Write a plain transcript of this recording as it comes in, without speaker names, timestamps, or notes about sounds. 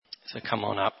So come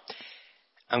on up.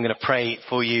 I'm going to pray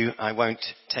for you. I won't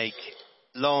take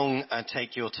long and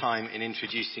take your time in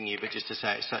introducing you, but just to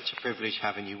say it's such a privilege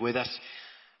having you with us.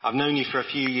 I've known you for a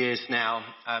few years now.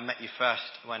 I met you first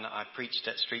when I preached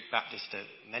at Street Baptist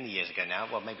many years ago now.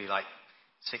 Well, maybe like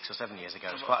 6 or 7 years ago.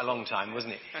 It was quite a long time,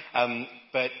 wasn't it?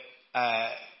 But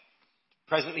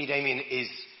presently Damian is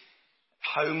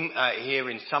home here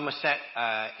in Somerset,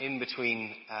 in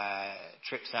between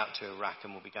trips out to Iraq,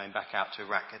 and we'll be going back out to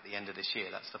Iraq at the end of this year.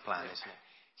 That's the plan, isn't it?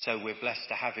 So we're blessed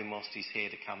to have him whilst he's here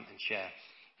to come and share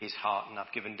his heart. And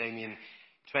I've given Damian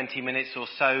 20 minutes or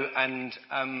so, and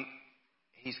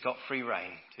he's got free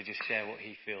rein to just share what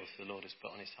he feels the Lord has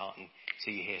put on his heart, and so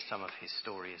you hear some of his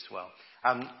story as well.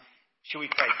 Shall we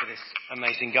pray for this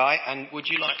amazing guy? And would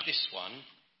you like this one,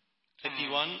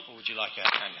 Clippy one, or would you like a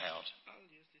handheld? I'll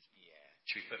use this. Yeah.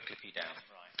 Should we put Clippy down?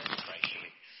 Right, let's pray, shall we?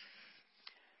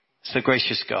 So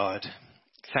gracious God,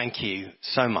 thank you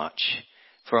so much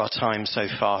for our time so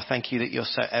far. Thank you that you're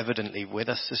so evidently with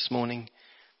us this morning.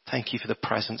 Thank you for the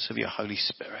presence of your Holy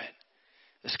Spirit.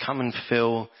 Let's come and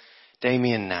fill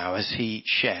Damian now as he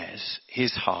shares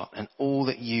his heart and all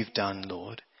that you've done,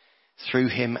 Lord, through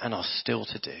him and are still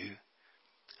to do.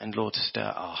 And Lord, stir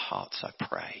our hearts, I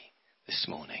pray, this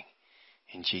morning.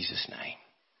 In Jesus' name.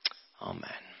 Amen.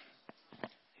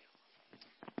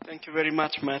 Thank you very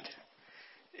much, Matt.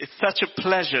 It's such a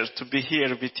pleasure to be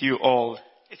here with you all.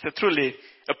 It's truly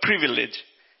a privilege.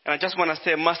 And I just want to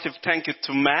say a massive thank you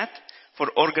to Matt for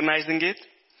organizing it.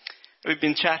 We've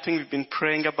been chatting, we've been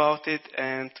praying about it,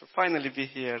 and to finally be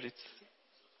here,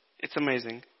 it's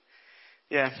amazing.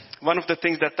 Yeah, one of the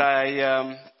things that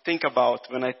I think about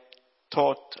when I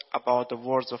thought about the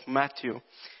words of Matthew,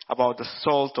 about the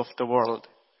salt of the world.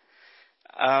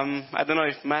 I don't know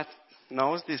if Matt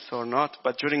knows this or not,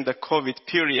 but during the COVID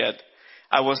period,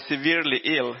 I was severely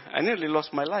ill. I nearly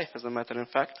lost my life, as a matter of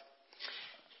fact.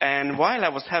 And while I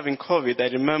was having COVID,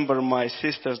 I remember my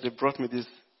sisters, they brought me this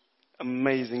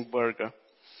amazing burger.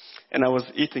 And I was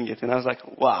eating it, and I was like,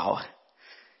 wow.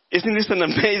 Isn't this an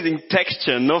amazing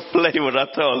texture? No flavor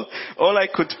at all. All I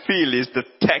could feel is the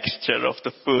texture of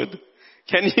the food.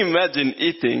 Can you imagine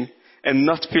eating and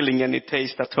not feeling any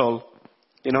taste at all?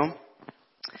 You know?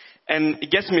 And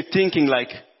it gets me thinking, like,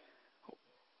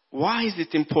 why is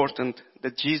it important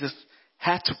that Jesus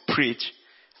had to preach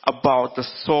about the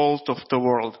salt of the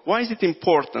world? Why is it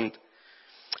important?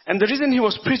 And the reason he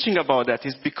was preaching about that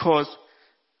is because,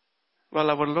 well,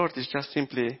 our Lord is just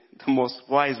simply the most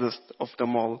wisest of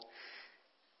them all.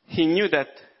 He knew that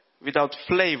without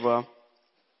flavor,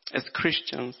 as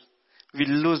Christians, we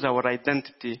lose our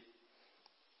identity.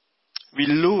 We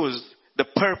lose the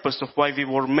purpose of why we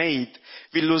were made.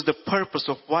 We lose the purpose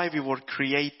of why we were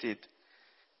created.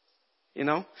 You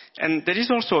know? And there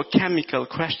is also a chemical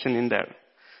question in there.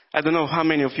 I don't know how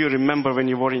many of you remember when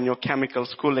you were in your chemical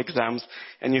school exams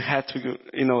and you had to,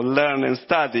 learn and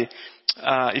study.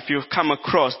 If you come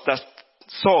across that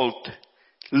salt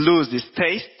lose its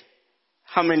taste,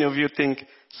 how many of you think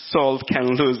salt can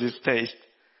lose its taste?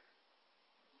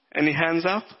 Any hands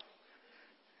up?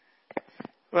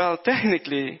 Well,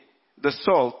 technically, the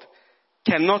salt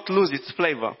cannot lose its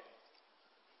flavor.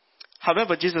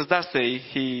 However, Jesus does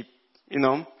say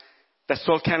that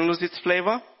salt can lose its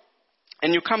flavor.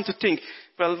 And you come to think,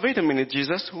 well, wait a minute,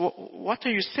 Jesus, what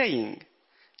are you saying?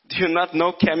 Do you not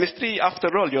know chemistry? After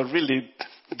all, you're really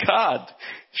God.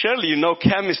 Surely you know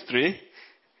chemistry.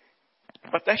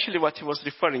 But actually what he was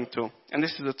referring to, and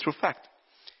this is a true fact,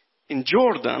 in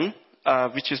Jordan,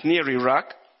 which is near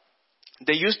Iraq,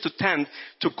 they used to tend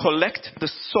to collect the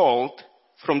salt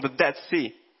from the Dead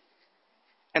Sea.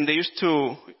 And they used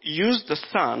to use the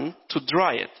sun to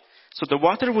dry it. So the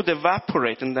water would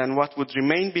evaporate, and then what would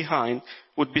remain behind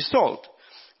would be salt.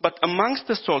 But amongst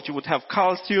the salt, you would have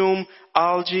calcium,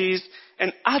 algae,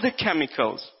 and other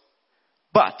chemicals.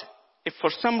 But if for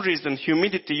some reason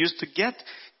humidity used to get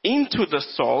into the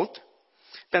salt,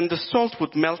 then the salt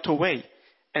would melt away.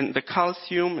 And the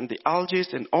calcium and the algae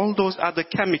and all those other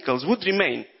chemicals would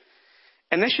remain.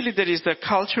 And actually there is a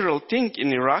cultural thing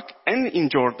in Iraq and in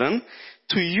Jordan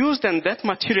to use then that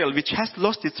material which has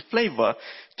lost its flavor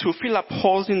to fill up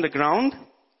holes in the ground,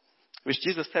 which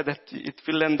Jesus said that it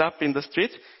will end up in the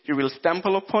street. You will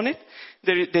stumble upon it.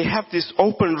 They have these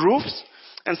open roofs,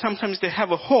 and sometimes they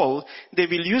have a hole. They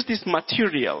will use this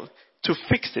material to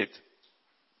fix it.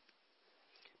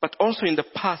 But also in the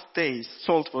past days,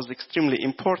 salt was extremely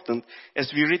important,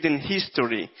 as we read in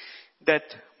history, that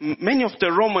many of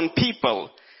the Roman people,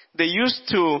 they used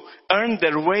to earn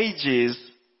their wages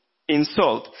in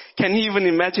salt. Can you even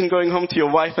imagine going home to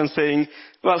your wife and saying,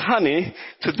 well, honey,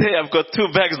 today I've got 2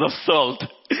 bags of salt.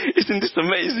 Isn't this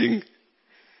amazing?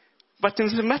 But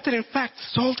as a matter of fact,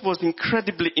 salt was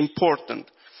incredibly important.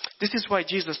 This is why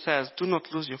Jesus says, do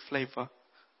not lose your flavor.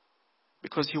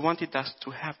 Because he wanted us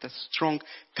to have that strong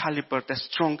caliber, the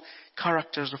strong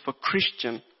characters of a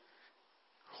Christian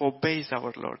who obeys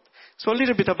our Lord. So a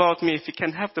little bit about me, if you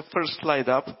can have the first slide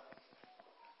up.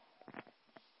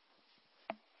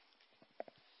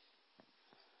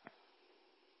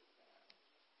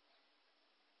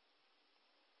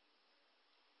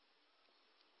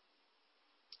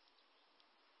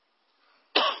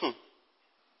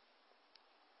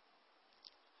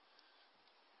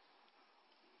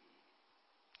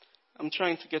 I'm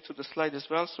trying to get to the slide as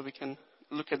well so we can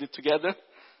look at it together.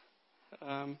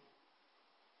 There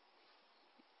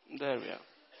we are.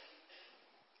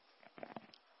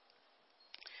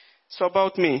 So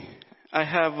about me, I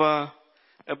have a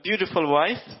beautiful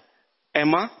wife,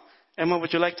 Emma. Emma,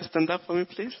 would you like to stand up for me,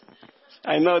 please?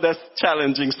 I know that's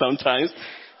challenging sometimes,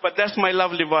 but that's my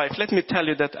lovely wife. Let me tell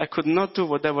you that I could not do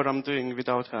whatever I'm doing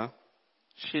without her.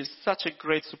 She's such a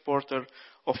great supporter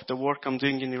of the work I'm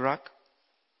doing in Iraq.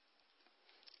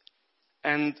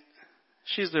 And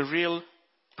she's a real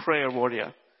prayer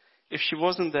warrior. If she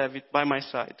wasn't there by my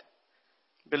side,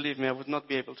 believe me, I would not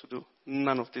be able to do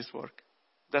none of this work.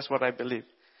 That's what I believe.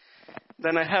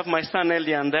 Then I have my son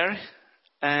Elian there.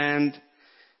 And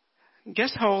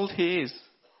guess how old he is?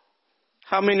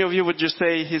 How many of you would you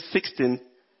say he's 16?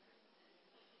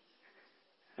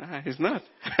 He's not.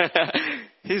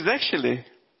 He's actually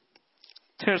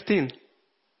 13.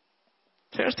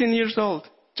 13 years old.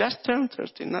 Just turned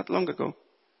 13, not long ago.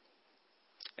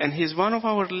 And he's one of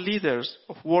our leaders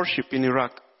of worship in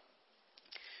Iraq.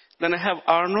 Then I have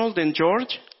Arnold and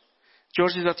George.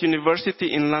 George is at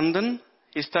university in London.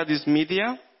 He studies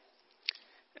media.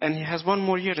 And he has one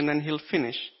more year and then he'll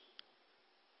finish.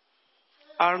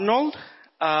 Arnold,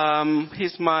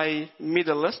 he's my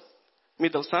middle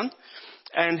son.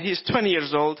 And he's 20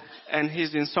 years old and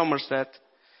he's in Somerset.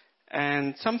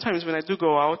 And sometimes when I do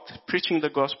go out preaching the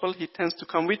gospel, he tends to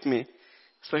come with me.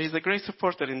 So he's a great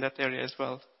supporter in that area as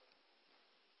well.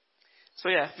 So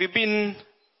yeah, we've been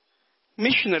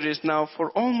missionaries now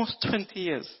for almost 20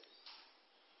 years.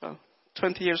 Well,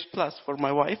 20 years plus for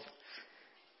my wife.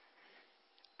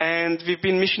 And we've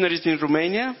been missionaries in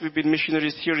Romania. We've been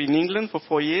missionaries here in England for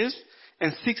 4 years.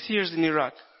 And 6 years in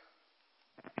Iraq.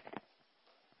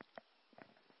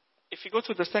 If you go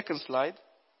to the second slide.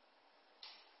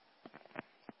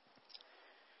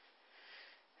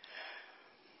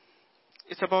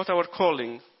 It's about our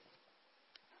calling.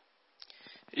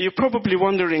 You're probably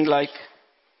wondering,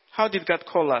 how did God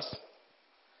call us?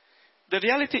 The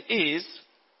reality is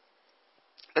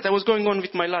that I was going on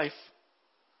with my life.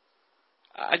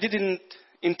 I didn't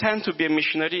intend to be a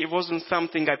missionary. It wasn't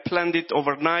something I planned it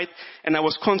overnight, and I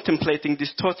was contemplating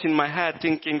these thoughts in my head,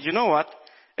 thinking, you know what?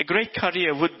 A great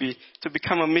career would be to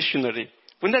become a missionary.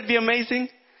 Wouldn't that be amazing?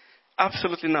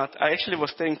 Absolutely not. I actually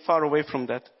was staying far away from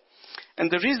that. And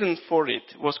the reason for it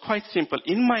was quite simple.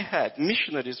 In my head,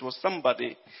 missionaries was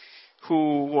somebody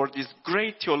who were these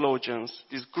great theologians,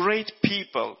 these great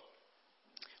people,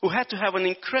 who had to have an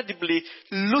incredibly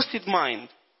lucid mind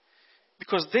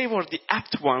because they were the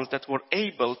apt ones that were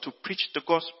able to preach the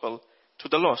gospel to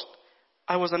the lost.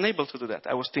 I was unable to do that,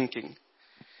 I was thinking.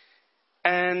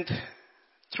 And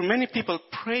through many people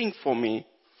praying for me,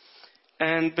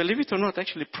 and believe it or not,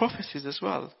 actually prophecies as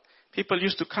well. People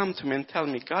used to come to me and tell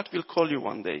me, God will call you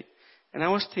one day. And I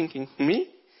was thinking, me?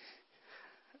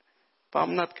 But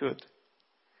I'm not good.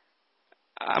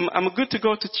 I'm good to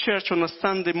go to church on a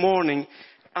Sunday morning.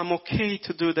 I'm okay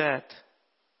to do that.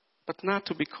 But not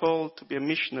to be called to be a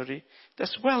missionary.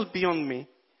 That's well beyond me.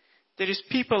 There is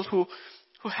people who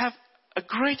have a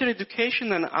greater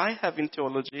education than I have in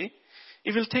theology.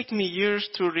 It will take me years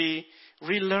to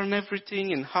relearn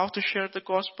everything and how to share the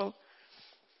gospel.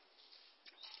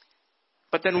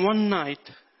 But then one night,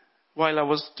 while I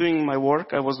was doing my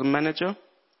work, I was a manager.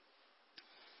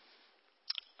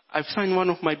 I've signed one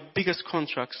of my biggest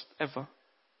contracts ever.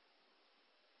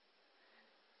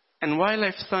 And while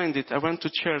I've signed it, I went to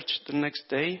church the next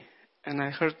day and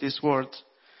I heard these words.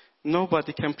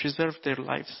 Nobody can preserve their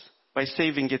lives by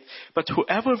saving it. But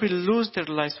whoever will lose their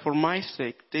lives for my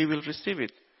sake, they will receive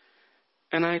it.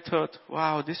 And I thought,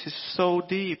 wow, this is so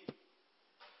deep.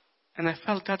 And I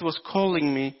felt God was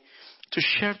calling me to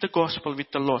share the gospel with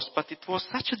the lost. But it was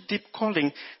such a deep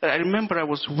calling that I remember I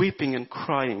was weeping and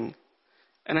crying.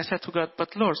 And I said to God,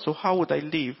 but Lord, so how would I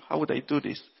live? How would I do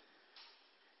this?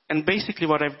 And basically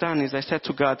what I've done is I said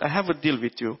to God, I have a deal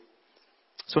with you.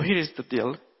 So here is the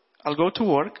deal. I'll go to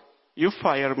work, you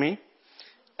fire me,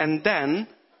 and then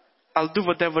I'll do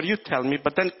whatever you tell me,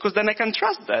 but then, because then I can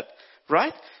trust that,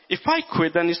 right? If I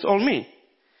quit, then it's all me.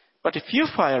 But if you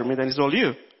fire me, then it's all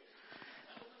you.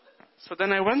 So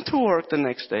then I went to work the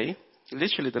next day,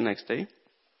 literally the next day,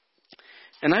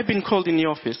 and I've been called in the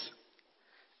office.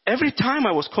 Every time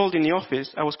I was called in the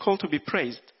office, I was called to be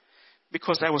praised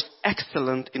because I was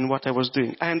excellent in what I was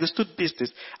doing. I understood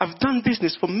business. I've done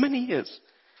business for many years.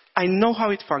 I know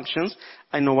how it functions.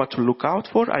 I know what to look out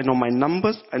for. I know my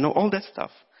numbers. I know all that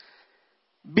stuff.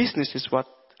 Business is what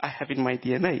I have in my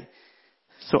DNA.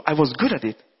 So I was good at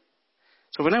it.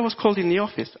 So when I was called in the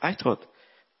office, I thought,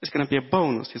 it's going to be a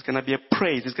bonus. It's going to be a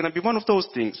praise. It's going to be one of those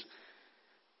things.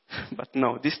 But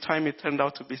no, this time it turned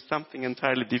out to be something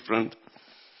entirely different.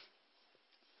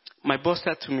 My boss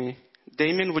said to me,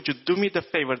 Damian, would you do me the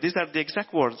favor? These are the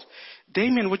exact words.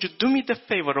 Damian, would you do me the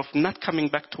favor of not coming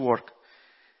back to work?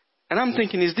 And I'm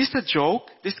thinking, is this a joke?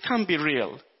 This can't be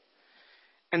real.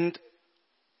 And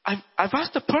I've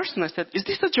asked the person, I said, is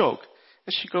this a joke?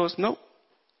 And she goes, no.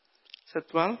 I said,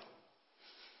 well,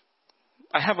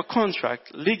 I have a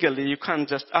contract. Legally, you can't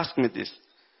just ask me this.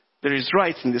 There is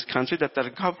rights in this country that are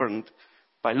governed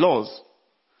by laws.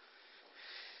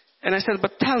 And I said,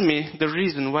 but tell me the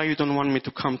reason why you don't want me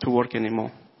to come to work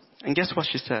anymore. And guess what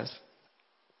she says?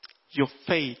 Your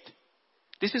faith.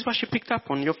 This is what she picked up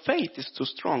on. Your faith is too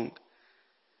strong.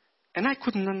 And I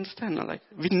couldn't understand.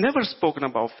 We'd never spoken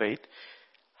about faith.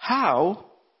 How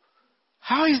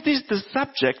is this the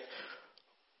subject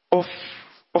of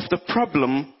the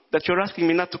problem that you're asking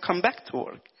me not to come back to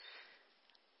work?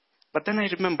 But then I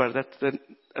remember that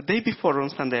a day before on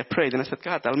Sunday I prayed and I said,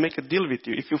 God, I'll make a deal with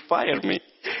you if you fire me.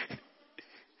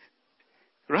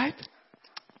 Right?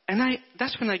 And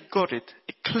that's when I got it.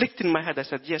 It clicked in my head. I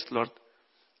said, yes, Lord,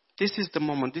 this is the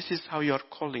moment. This is how you are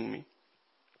calling me.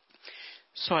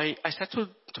 So I said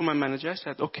to my manager, I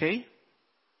said, okay,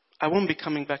 I won't be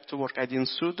coming back to work. I didn't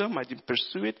sue them. I didn't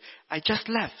pursue it. I just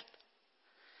left.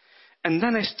 And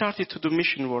then I started to do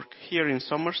mission work here in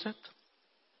Somerset.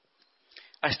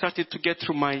 I started to get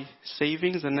through my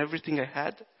savings and everything I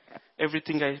had,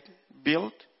 everything I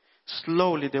built.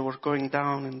 Slowly they were going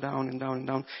down and down and down and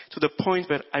down to the point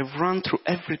where I ran through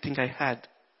everything I had.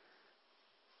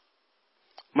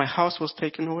 My house was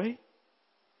taken away.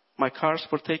 My cars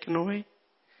were taken away.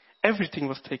 Everything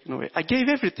was taken away. I gave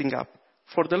everything up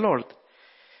for the Lord.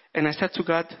 And I said to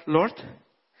God, Lord,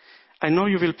 I know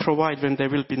you will provide when there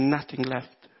will be nothing left.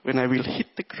 When I will hit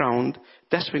the ground,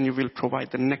 that's when you will provide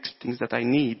the next things that I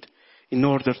need in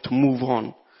order to move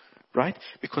on. Right?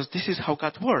 Because this is how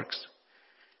God works.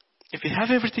 If you have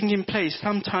everything in place,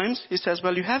 sometimes He says,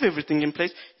 well, you have everything in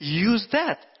place, use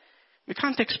that. We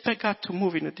can't expect God to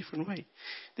move in a different way.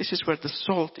 This is where the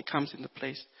salt comes into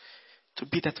place. To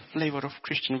be that flavor of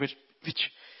Christian, which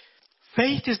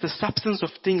faith is the substance of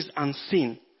things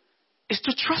unseen. It's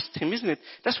to trust Him, isn't it?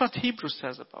 That's what Hebrews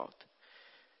says about.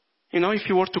 You know, if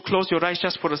you were to close your eyes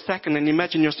just for a second and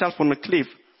imagine yourself on a cliff.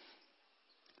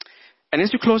 And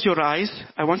as you close your eyes,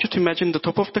 I want you to imagine the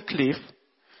top of the cliff.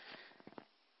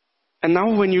 And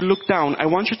now when you look down, I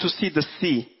want you to see the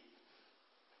sea.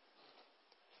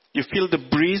 You feel the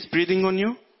breeze breathing on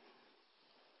you?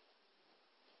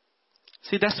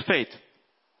 See, that's faith.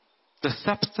 The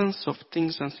substance of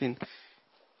things unseen.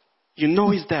 You know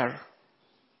He's there.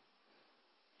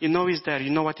 You know He's there. You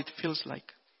know what it feels like.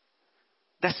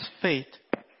 That's faith.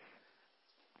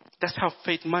 That's how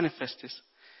faith manifests.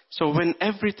 So when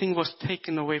everything was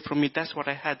taken away from me, that's what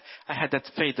I had. I had that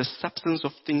faith, the substance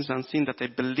of things unseen that I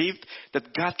believed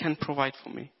that God can provide for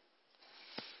me.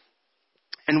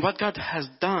 And what God has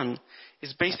done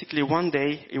is basically one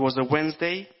day, it was a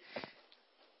Wednesday,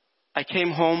 I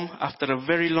came home after a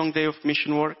very long day of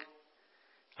mission work.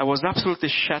 I was absolutely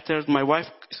shattered. My wife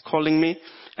is calling me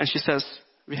and she says,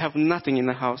 we have nothing in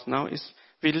the house now.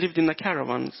 We lived in a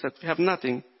caravan. Said, we have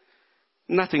nothing.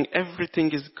 Nothing.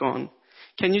 Everything is gone.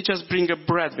 Can you just bring a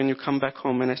bread when you come back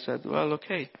home? And I said, well,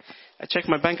 okay. I checked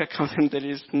my bank account and there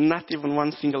is not even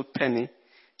one single penny.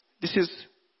 This is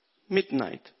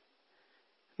midnight.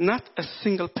 Not a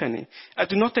single penny. I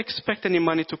do not expect any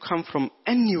money to come from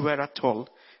anywhere at all.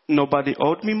 Nobody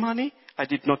owed me money. I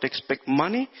did not expect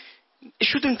money. It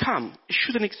shouldn't come. It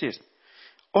shouldn't exist.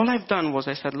 All I've done was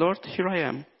I said, Lord, here I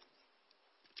am.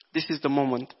 This is the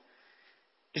moment.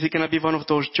 Is it going to be one of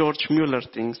those George Mueller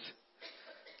things?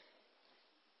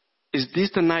 Is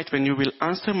this the night when you will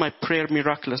answer my prayer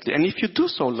miraculously? And if you do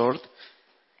so, Lord,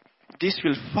 this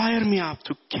will fire me up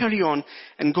to carry on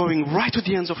and going right to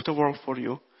the ends of the world for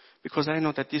you. Because I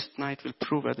know that this night will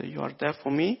prove whether you are there for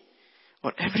me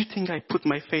or everything I put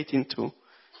my faith into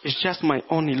is just my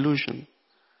own illusion.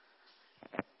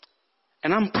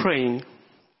 And I'm praying.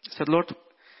 I said, Lord,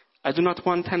 I do not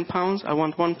want 10 pounds. I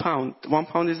want 1 pound. 1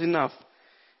 pound is enough.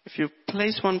 if you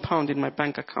place £1 in my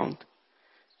bank account,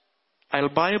 I'll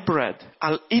buy a bread.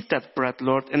 I'll eat that bread,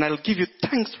 Lord, and I'll give you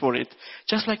thanks for it.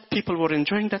 Just like people were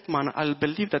enjoying that manna, I'll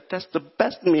believe that that's the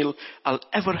best meal I'll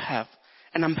ever have.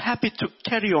 And I'm happy to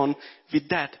carry on with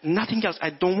that. Nothing else.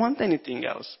 I don't want anything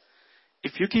else.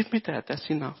 If you give me that, that's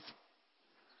enough.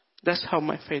 That's how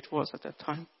my faith was at that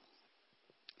time.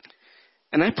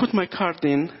 And I put my card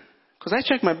in, because I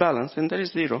checked my balance and there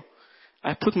is zero.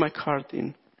 I put my card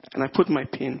in and I put my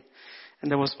PIN,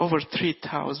 and there was over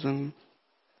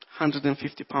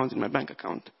 £3,150 in my bank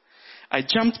account. I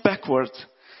jumped backwards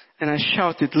and I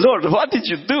shouted, Lord, what did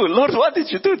you do? Lord, what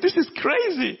did you do? This is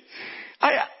crazy.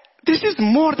 This is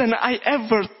more than I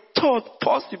ever thought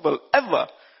possible, ever.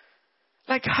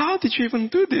 Like, how did you even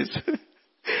do this?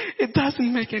 It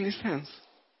doesn't make any sense.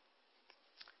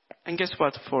 And guess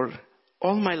what? For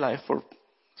all my life, for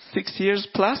 6 years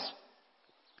plus,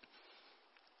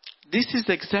 this is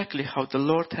exactly how the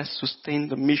Lord has sustained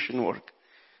the mission work.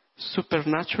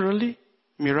 Supernaturally,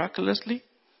 miraculously.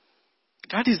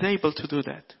 God is able to do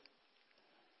that.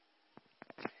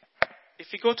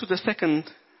 If we go to the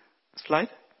second slide.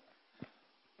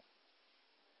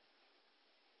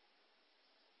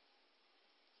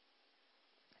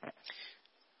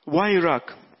 Why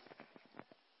Iraq?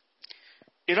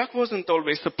 Iraq wasn't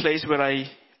always a place where I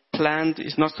planned.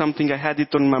 It's not something I had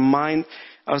it on my mind.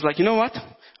 I was like, you know what?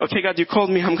 Okay, God, you called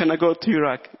me. I'm going to go to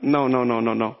Iraq. No.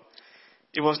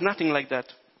 It was nothing like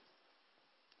that.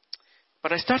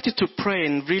 But I started to pray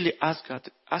and really ask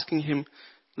God, asking Him,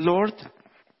 Lord,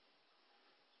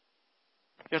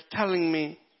 you're telling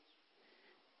me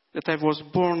that I was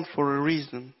born for a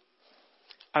reason.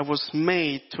 I was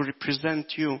made to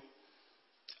represent you.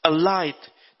 A light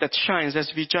that shines,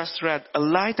 as we just read, a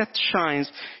light that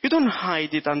shines. You don't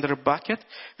hide it under a bucket.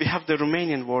 We have the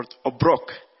Romanian word,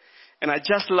 obrok. And I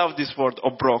just love this word,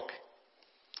 obrok.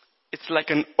 It's like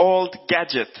an old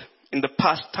gadget in the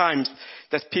past times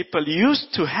that people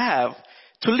used to have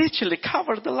to literally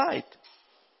cover the light.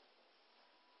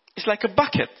 It's like a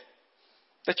bucket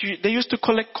that they used to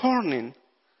collect corn in.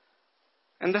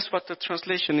 And that's what the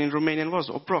translation in Romanian was,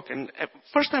 obrok. And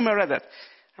first time I read that,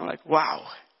 I'm like, wow.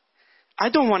 I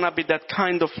don't want to be that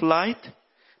kind of light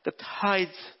that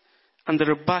hides under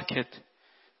a bucket.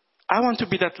 I want to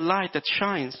be that light that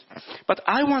shines. But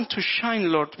I want to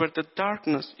shine, Lord, where the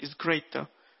darkness is greater.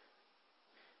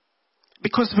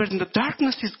 Because when the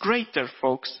darkness is greater,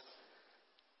 folks,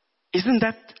 isn't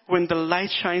that when the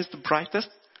light shines the brightest?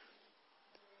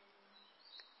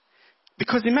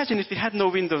 Because imagine if we had no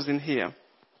windows in here.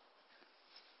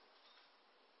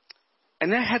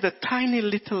 And I had a tiny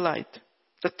little light.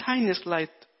 The tiniest light,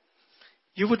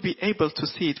 you would be able to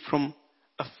see it from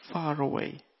afar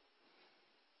away.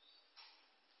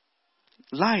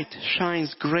 Light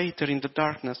shines greater in the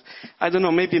darkness. I don't know,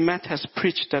 maybe Matt has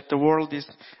preached that the world is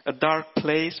a dark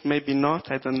place, maybe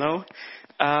not, I don't know.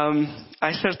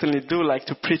 I certainly do like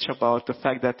to preach about the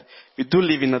fact that we do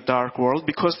live in a dark world,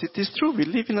 because it is true, we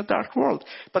live in a dark world.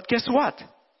 But guess what?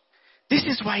 This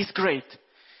is why it's great.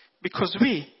 Because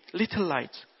we, little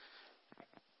lights,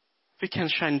 we can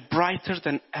shine brighter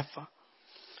than ever.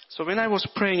 So when I was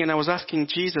praying and I was asking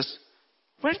Jesus,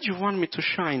 where do you want me to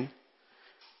shine?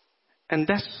 And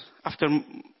that's after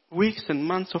weeks and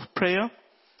months of prayer,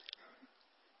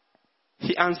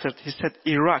 He answered. He said,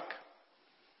 Iraq.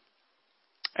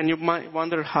 And you might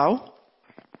wonder how.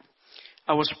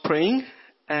 I was praying,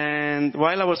 and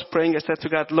while I was praying, I said to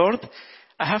God, Lord,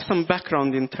 I have some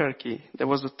background in Turkey. There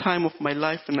was a time of my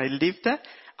life when I lived there.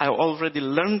 I already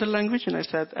learned the language, and I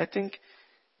said, I think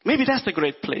maybe that's a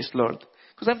great place, Lord.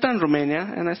 Because I've done Romania,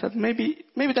 and I said, maybe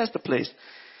that's the place.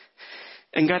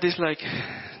 And God is like,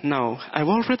 no, I've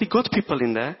already got people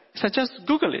in there. So I just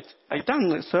Google it. I've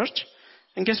done a search,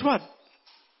 and guess what?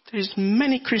 There's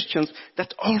many Christians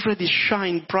that already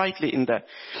shine brightly in there.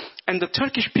 And the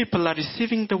Turkish people are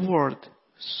receiving the word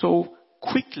so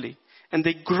quickly. And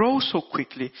they grow so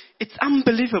quickly. It's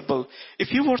unbelievable.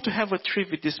 If you were to have a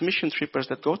trip with these mission trippers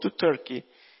that go to Turkey,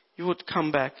 you would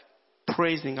come back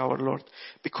praising our Lord.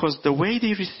 Because the way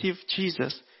they receive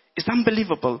Jesus is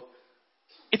unbelievable.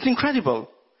 It's incredible.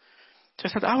 So I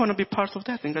said, I want to be part of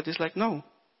that. And God is like, no.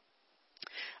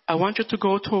 I want you to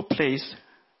go to a place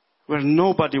where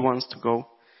nobody wants to go.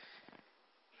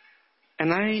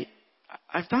 And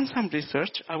I've done some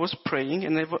research. I was praying,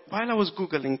 and while I was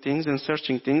Googling things and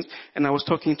searching things, and I was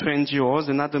talking to NGOs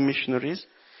and other missionaries,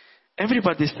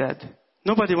 everybody said,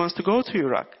 nobody wants to go to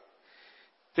Iraq.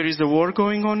 There is a war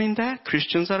going on in there.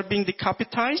 Christians are being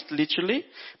decapitated, literally.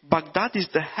 Baghdad is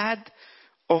the head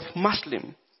of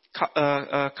Muslim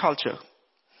culture.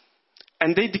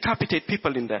 And they decapitate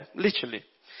people in there, literally.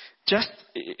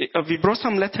 We brought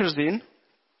some letters in,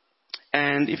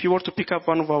 and if you were to pick up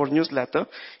one of our newsletter,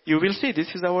 you will see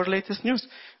this is our latest news.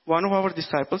 One of our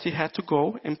disciples, he had to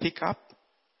go and pick up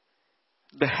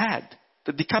the head,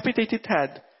 the decapitated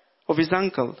head of his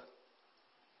uncle.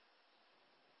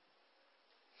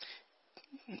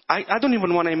 I don't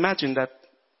even want to imagine that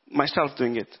myself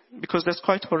doing it, because that's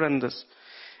quite horrendous.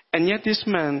 And yet this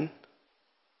man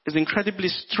is incredibly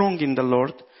strong in the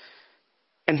Lord,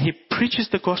 and he preaches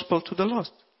the gospel to the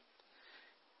lost.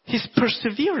 He's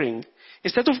persevering.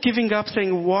 Instead of giving up,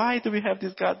 saying, why do we have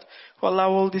this God who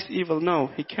allow all this evil? No,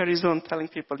 he carries on telling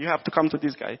people, you have to come to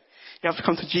this guy. You have to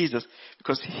come to Jesus,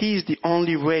 because he is the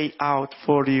only way out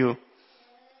for you.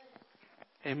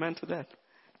 Amen to that.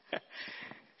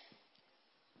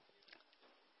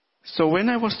 So when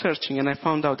I was searching and I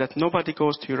found out that nobody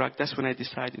goes to Iraq, that's when I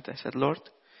decided. I said, Lord,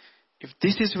 if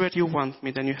this is where you want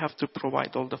me, then you have to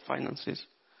provide all the finances.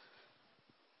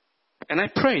 And I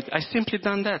prayed. I simply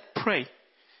done that. Pray.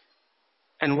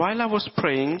 And while I was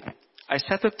praying, I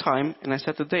set a time and I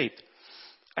set a date.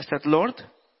 I said, Lord,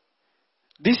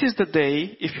 this is the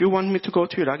day, if you want me to go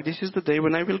to Iraq, this is the day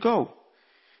when I will go.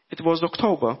 It was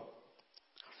October.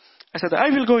 I said, I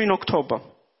will go in October.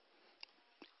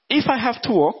 If I have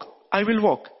to walk, I will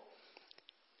walk.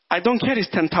 I don't care if it's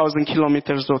 10,000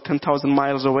 kilometers or 10,000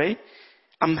 miles away.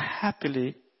 I'm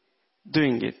happily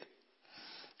doing it.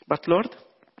 But Lord,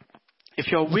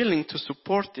 if you're willing to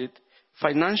support it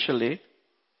financially,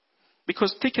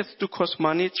 because tickets do cost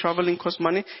money, traveling costs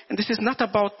money, and this is not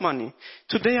about money.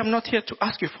 Today I'm not here to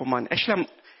ask you for money. Actually, I'm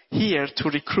here to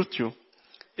recruit you,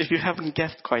 if you haven't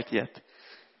guessed quite yet.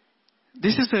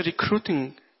 This is a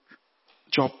recruiting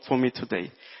job for me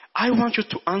today. I want you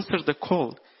to answer the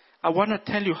call. I want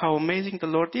to tell you how amazing the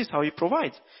Lord is, how He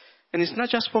provides. And it's not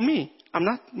just for me. I'm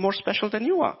not more special than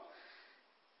you are.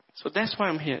 So that's why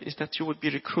I'm here, is that you would be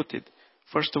recruited,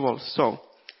 first of all. So,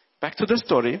 back to the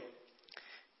story.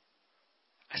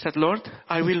 I said, Lord,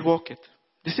 I will walk it.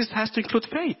 Has to include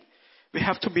faith. We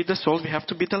have to be the salt, we have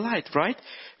to be the light, right?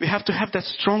 We have to have that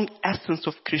strong essence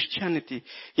of Christianity.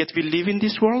 Yet we live in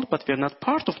this world, but we are not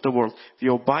part of the world. We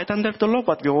abide under the law,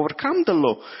 but we overcome the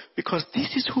law. Because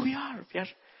this is who we are. We are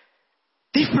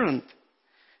different.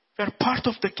 We are part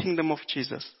of the kingdom of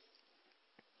Jesus.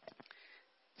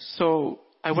 So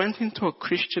I went into a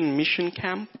Christian mission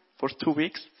camp for 2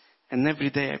 weeks, and every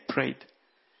day I prayed.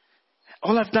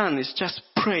 All I've done is just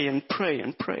pray and pray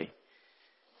and pray.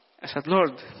 I said, Lord,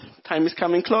 time is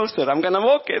coming closer. I'm going to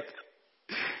walk it.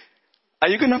 Are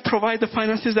you going to provide the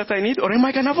finances that I need? Or am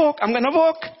I going to walk? I'm going to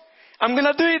walk. I'm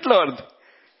going to do it, Lord.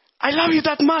 I love you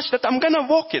that much that I'm going to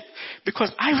walk it.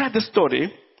 Because I read a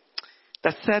story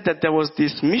that said that there was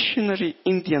this missionary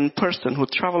Indian person who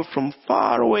traveled from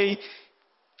far away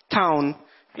town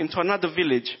into another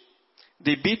village.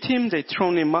 They beat him. They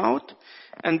thrown him out.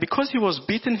 And because he was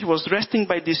beaten, he was resting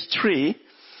by this tree.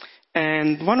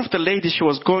 And one of the ladies, she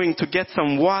was going to get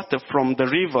some water from the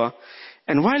river.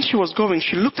 And while she was going,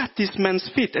 she looked at this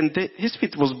man's feet, and his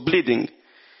feet was bleeding.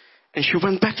 And she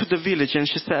went back to the village and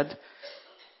she said,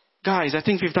 guys, I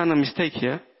think we've done a mistake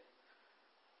here.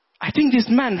 I think this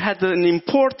man had an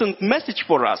important message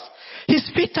for us.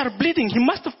 His feet are bleeding. He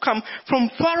must have come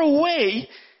from far away.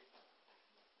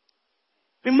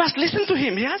 We must listen to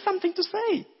him. He has something to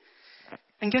say.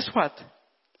 And guess what?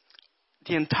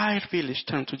 The entire village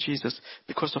turned to Jesus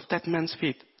because of that man's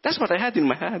feet. That's what I had in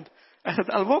my head. I said,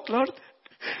 I'll walk, Lord.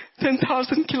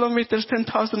 10,000 kilometers,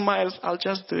 10,000 miles. I'll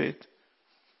just do it.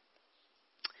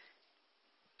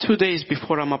 2 days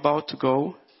before I'm about to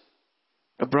go,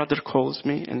 a brother calls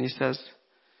me and he says,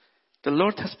 the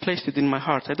Lord has placed it in my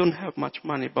heart. I don't have much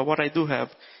money, but what I do have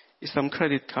is some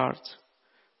credit cards.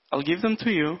 I'll give them to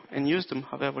you and use them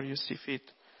however you see fit.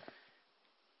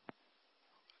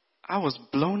 I was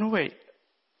blown away.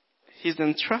 He's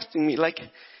entrusting me. Like,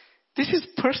 this is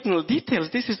personal details.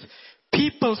 This is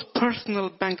people's personal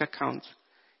bank accounts.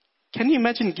 Can you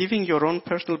imagine giving your own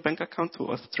personal bank account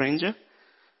to a stranger?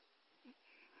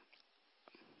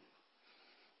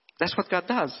 That's what God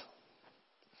does.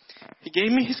 He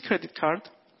gave me his credit card.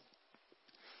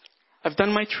 I've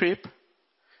done my trip.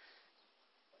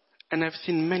 And I've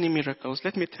seen many miracles.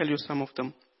 Let me tell you some of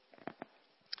them.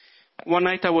 One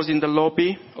night I was in the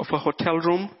lobby of a hotel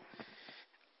room.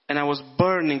 And I was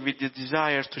burning with the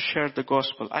desire to share the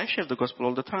gospel. I share the gospel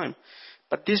all the time.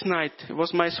 But this night, it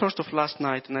was my sort of last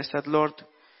night. And I said, Lord,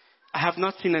 I have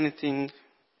not seen anything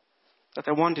that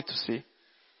I wanted to see.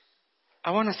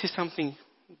 I want to see something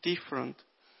different.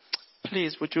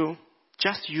 Please, would you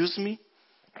just use me?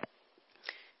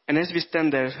 And as we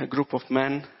stand there, a group of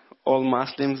men, all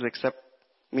Muslims except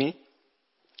me,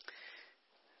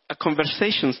 a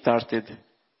conversation started.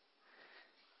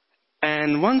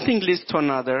 And one thing leads to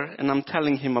another, and I'm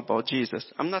telling him about Jesus.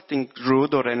 I'm not being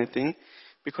rude or anything,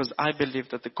 because I believe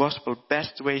that the gospel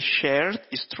best way shared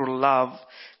is through love,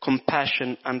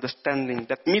 compassion, understanding,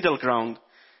 that middle ground.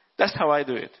 That's how I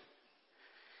do it.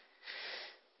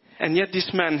 And yet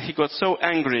this man, he got so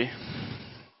angry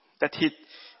that he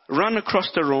ran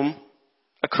across the room,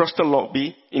 across the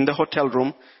lobby, in the hotel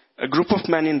room, a group of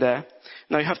men in there.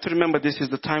 Now you have to remember this is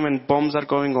the time when bombs are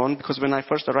going on, because when I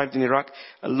first arrived in Iraq,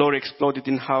 a lorry exploded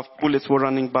in half, bullets were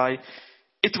running by.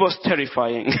 It was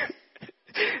terrifying.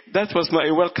 That was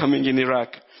my welcoming in Iraq.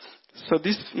 So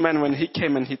this man, when he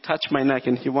came and he touched my neck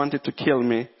and he wanted to kill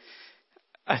me,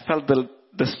 I felt the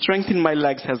strength in my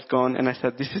legs has gone, and I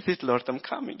said, this is it, Lord, I'm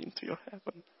coming into your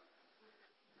heaven.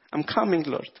 I'm coming,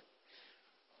 Lord.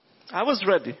 I was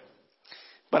ready.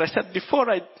 But I said, before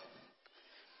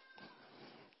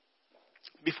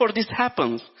this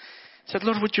happens, I said,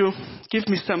 Lord, would you give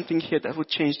me something here that would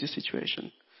change the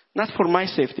situation? Not for my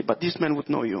safety, but this man would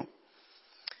know you.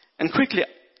 And quickly,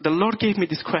 the Lord gave me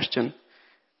this question.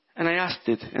 And I asked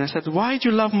it. And I said, why do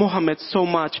you love Muhammad so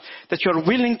much that you are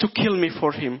willing to kill me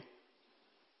for him?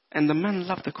 And the man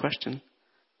loved the question.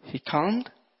 He calmed.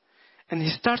 And he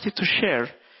started to share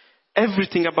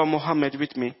everything about Muhammad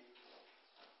with me.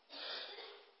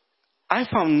 I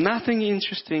found nothing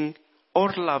interesting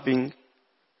or loving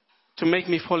to make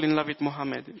me fall in love with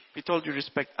Muhammad. With all due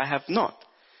respect, I have not.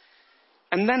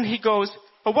 And then he goes,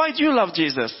 but why do you love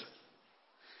Jesus?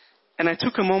 And I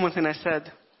took a moment and I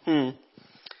said,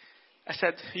 I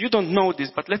said, you don't know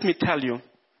this, but let me tell you.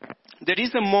 There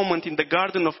is a moment in the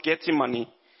Garden of Gethsemane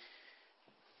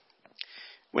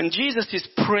when Jesus is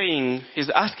praying, he's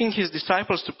asking his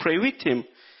disciples to pray with him.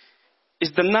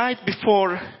 It's the night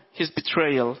before his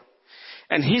betrayal.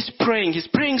 And he's praying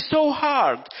so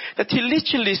hard that he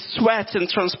literally sweats and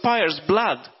transpires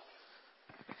blood.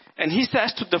 And he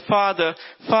says to the Father,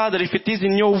 Father, if it is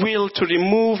in your will to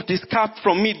remove this cup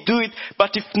from me, do it.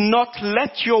 But if not,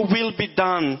 let your will be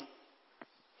done.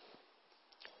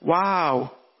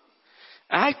 Wow.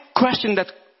 I questioned that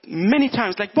many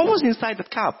times, like what was inside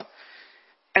that cup?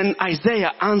 And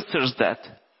Isaiah answers that.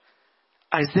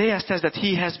 Isaiah says that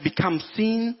he has become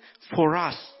sin for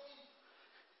us.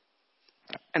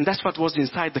 And that's what was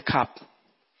inside the cup.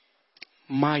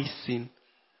 My sin.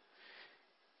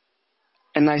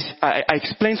 And I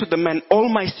explained to the man all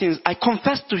my sins. I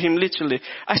confessed to him literally.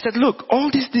 I said, look,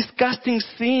 all these disgusting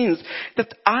sins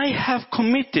that I have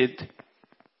committed,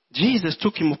 Jesus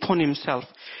took him upon himself.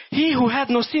 He who had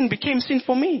no sin became sin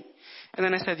for me. And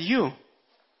then I said,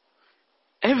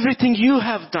 everything you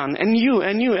have done, and you.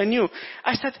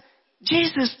 I said,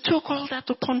 Jesus took all that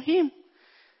upon him.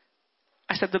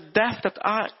 I said, the death that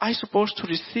I supposed to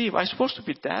receive, I supposed to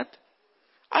be dead.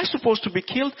 I supposed to be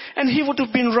killed, and he would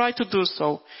have been right to do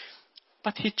so.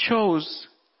 But he chose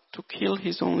to kill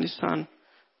his only son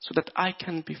so that I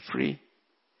can be free.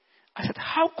 I said,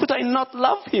 how could I not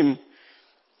love him?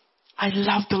 I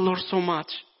love the Lord so much.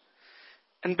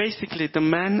 And basically, the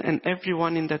man and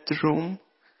everyone in that room,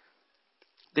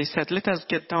 they said, let us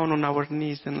get down on our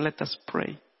knees and let us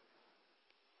pray.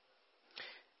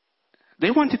 They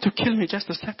wanted to kill me just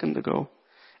a second ago.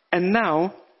 And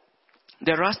now,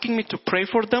 they're asking me to pray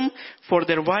for them, for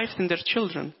their wives and their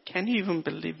children. Can you even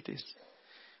believe this?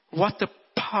 What the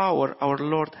power our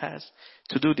Lord has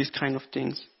to do these kind of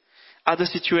things. Other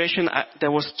situation,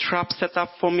 there was traps set up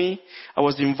for me. I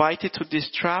was invited to these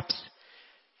traps.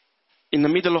 In the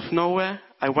middle of nowhere,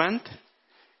 I went.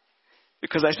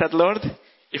 Because I said, Lord,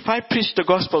 if I preach the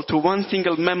gospel to one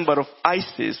single member of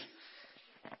ISIS,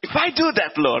 if I do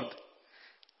that, Lord,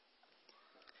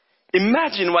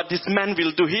 imagine what this man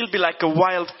will do. He'll be like a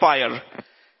wildfire.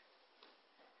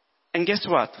 And guess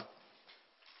what?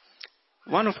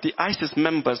 One of the ISIS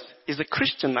members is a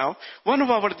Christian now. One of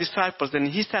our disciples, and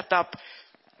he set up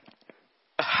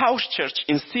a house church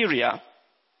in Syria.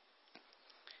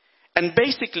 And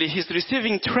basically he's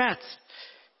receiving threats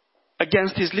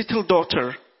against his little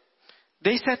daughter.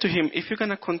 They said to him, if you're going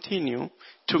to continue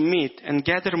to meet and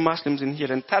gather Muslims in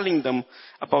here and telling them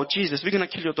about Jesus, we're going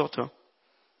to kill your daughter.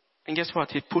 And guess what?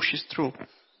 He pushes through.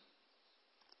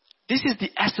 This is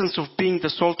the essence of being the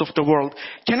salt of the world.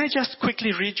 Can I just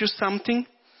quickly read you something,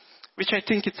 which I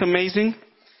think it's amazing?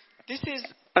 This is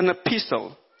an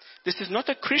epistle. This is not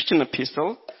a Christian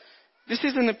epistle. This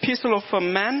is an epistle of a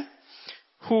man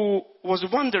who was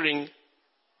wondering,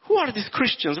 who are these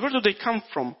Christians? Where do they come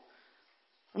from?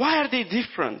 Why are they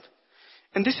different?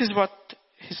 And this is what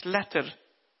his letter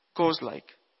goes like.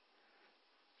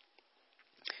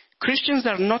 Christians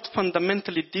are not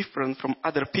fundamentally different from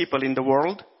other people in the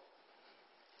world.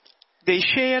 They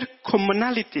share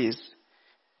commonalities.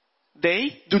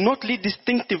 They do not lead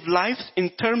distinctive lives in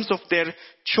terms of their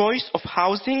choice of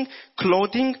housing,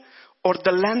 clothing, or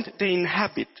the land they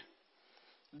inhabit.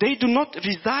 They do not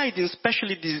reside in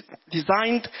specially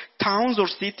designed towns or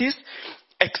cities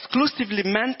exclusively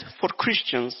meant for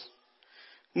Christians.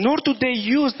 Nor do they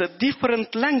use a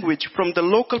different language from the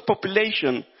local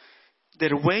population.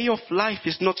 Their way of life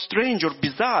is not strange or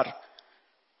bizarre.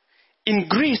 In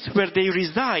Greece, where they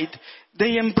reside,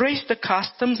 they embrace the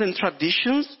customs and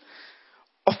traditions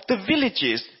of the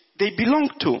villages they belong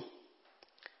to.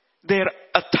 Their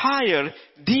attire,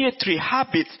 dietary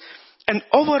habits, and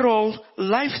overall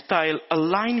lifestyle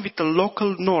align with the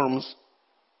local norms.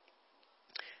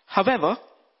 However,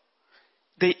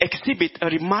 they exhibit a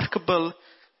remarkable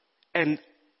and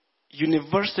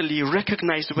universally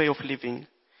recognized way of living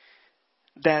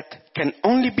that can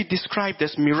only be described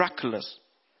as miraculous.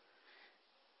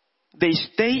 They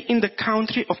stay in the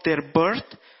country of their birth,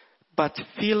 but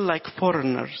feel like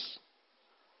foreigners,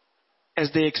 as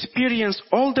they experience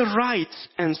all the rights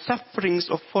and sufferings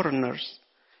of foreigners.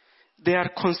 They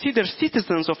are considered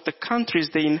citizens of the countries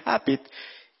they inhabit,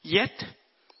 yet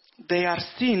they are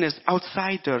seen as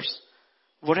outsiders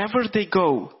wherever they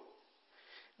go.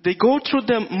 They go through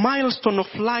the milestone of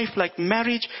life like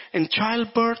marriage and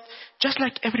childbirth, just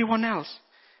like everyone else.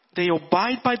 They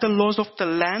abide by the laws of the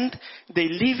land they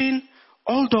live in,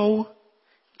 although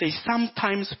they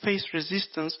sometimes face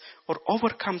resistance or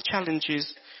overcome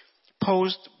challenges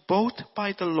posed both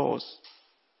by the laws.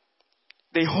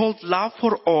 They hold love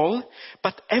for all,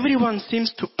 but everyone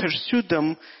seems to pursue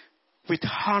them with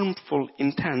harmful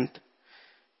intent.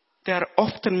 They are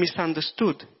often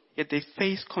misunderstood, yet they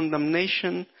face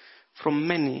condemnation from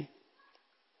many.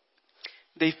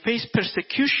 They face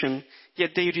persecution,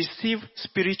 yet they receive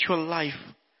spiritual life.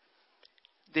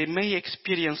 They may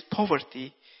experience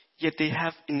poverty, yet they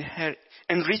have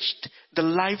enriched the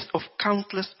lives of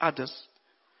countless others.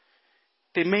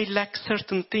 They may lack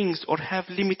certain things or have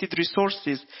limited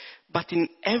resources, but in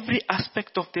every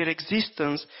aspect of their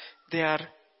existence, they are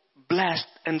blessed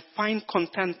and find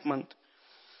contentment.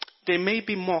 They may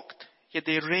be mocked, yet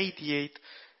they radiate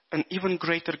an even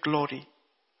greater glory.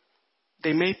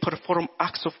 They may perform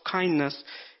acts of kindness,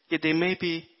 yet they may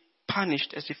be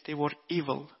punished as if they were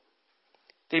evil.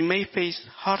 They may face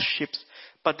hardships,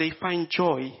 but they find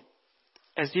joy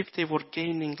as if they were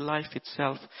gaining life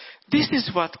itself. This is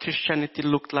what Christianity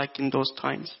looked like in those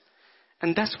times.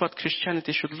 And that's what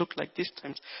Christianity should look like these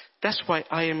times. That's why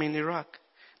I am in Iraq.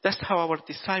 That's how our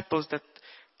disciples that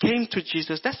came to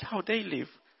Jesus, that's how they live.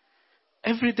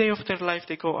 Every day of their life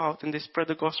they go out and they spread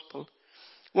the gospel.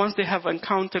 Once they have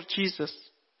encountered Jesus,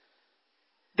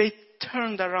 they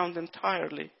turned around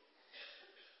entirely.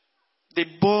 They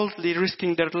boldly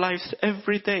risking their lives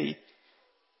every day.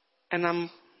 And I'm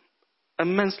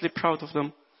immensely proud of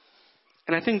them.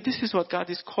 And I think this is what God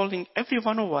is calling every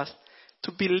one of us,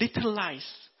 to be little lights.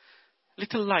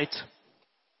 Little light.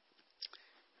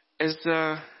 As,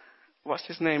 what's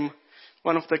his name?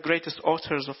 One of the greatest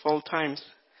authors of all times,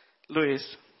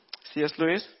 C.S.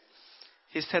 Lewis.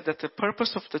 He said that the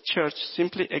purpose of the church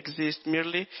simply exists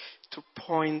merely to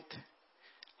point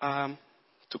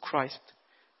to Christ,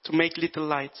 to make little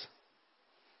lights.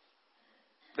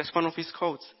 That's one of his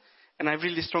quotes. And I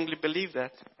really strongly believe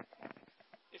that.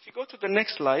 If you go to the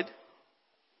next slide.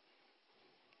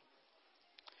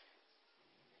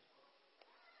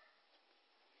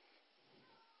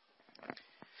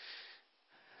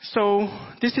 So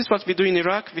this is what we do in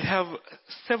Iraq. We have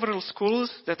several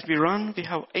schools that we run. We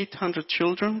have 800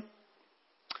 children.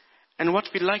 And what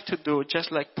we like to do,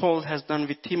 just like Paul has done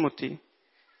with Timothy,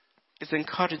 is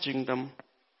encouraging them,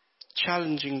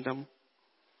 challenging them.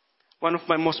 One of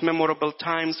my most memorable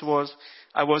times was,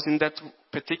 I was in that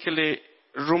particular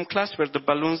room class where the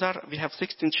balloons are. We have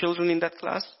 16 children in that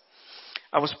class.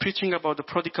 I was preaching about the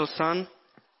prodigal son.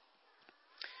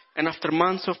 And after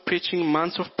months of preaching,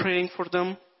 months of praying for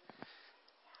them,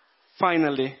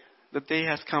 finally, the day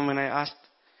has come and I asked,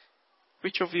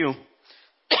 which of you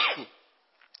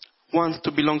wants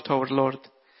to belong to our Lord?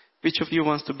 Which of you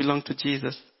wants to belong to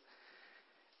Jesus?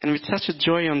 And with such a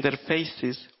joy on their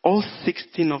faces, all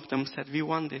 16 of them said, we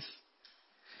want this.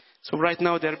 So right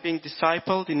now they're being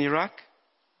discipled in Iraq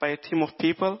by a team of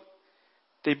people.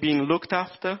 They're being looked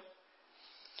after.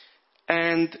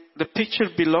 And the picture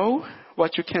below,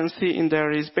 what you can see in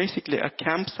there is basically a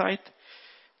campsite.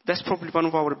 That's probably one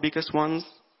of our biggest ones.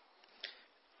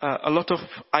 A lot of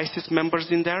ISIS members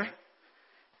in there.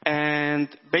 And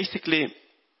basically,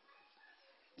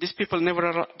 these people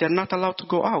they're not allowed to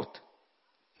go out.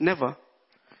 Never.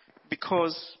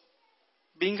 Because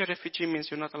Being a refugee means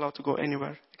you're not allowed to go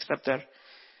anywhere except there.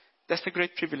 That's a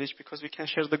great privilege because we can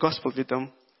share the gospel with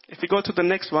them. If we go to the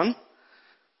next one,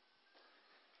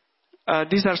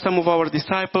 these are some of our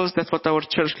disciples. That's what our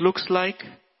church looks like.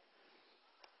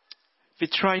 We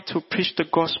try to preach the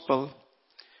gospel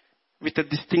with a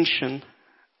distinction.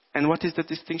 And what is the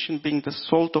distinction? Being the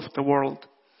salt of the world.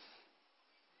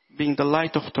 Being the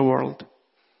light of the world.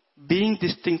 Being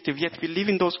distinctive. Yet we live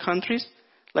in those countries,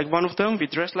 like one of them. We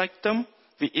dress like them.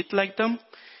 We eat like them.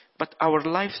 But our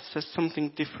life says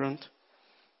something different.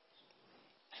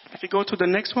 If we go to the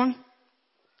next one.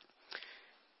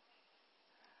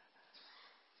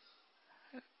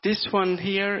 This one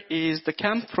here is the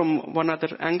camp from one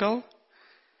other angle.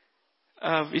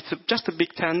 It's just a big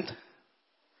tent.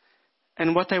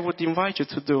 And what I would invite you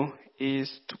to do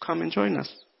is to come and join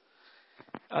us.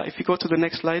 If you go to the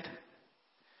next slide.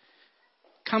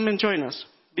 Come and join us.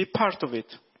 Be part of it.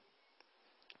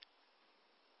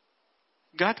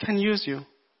 God can use you.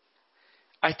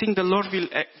 I think the Lord will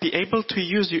be able to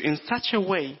use you in such a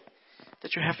way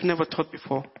that you have never thought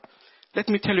before. Let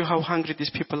me tell you how hungry these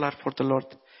people are for the Lord.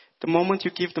 The moment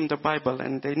you give them the Bible,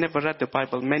 and they never read the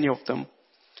Bible, many of them,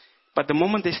 but the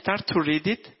moment they start to read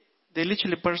it, they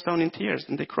literally burst down in tears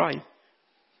and they cry.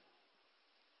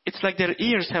 It's like their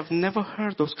ears have never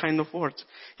heard those kind of words.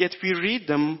 Yet we read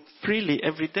them freely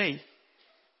every day.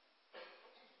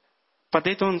 But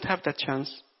they don't have that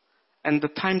chance. And the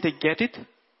time they get it,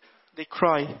 they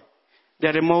cry.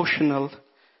 They're emotional.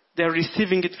 They're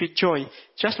receiving it with joy.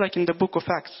 Just like in the book of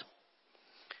Acts.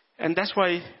 And that's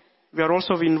why we are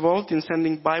also involved in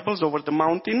sending Bibles over the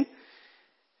mountain.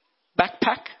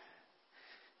 Backpack.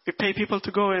 We pay people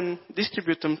to go and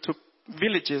distribute them to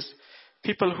villages.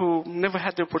 People who never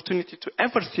had the opportunity to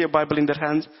ever see a Bible in their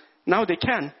hands. Now they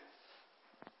can.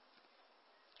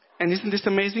 And isn't this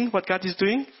amazing what God is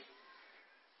doing?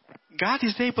 God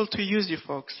is able to use you,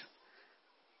 folks.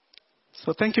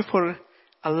 So thank you for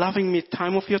allowing me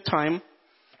time of your time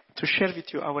to share with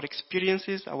you our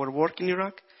experiences, our work in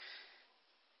Iraq.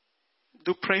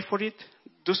 Do pray for it.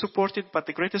 Do support it. But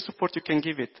the greatest support you can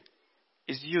give it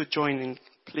is you joining,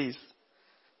 please.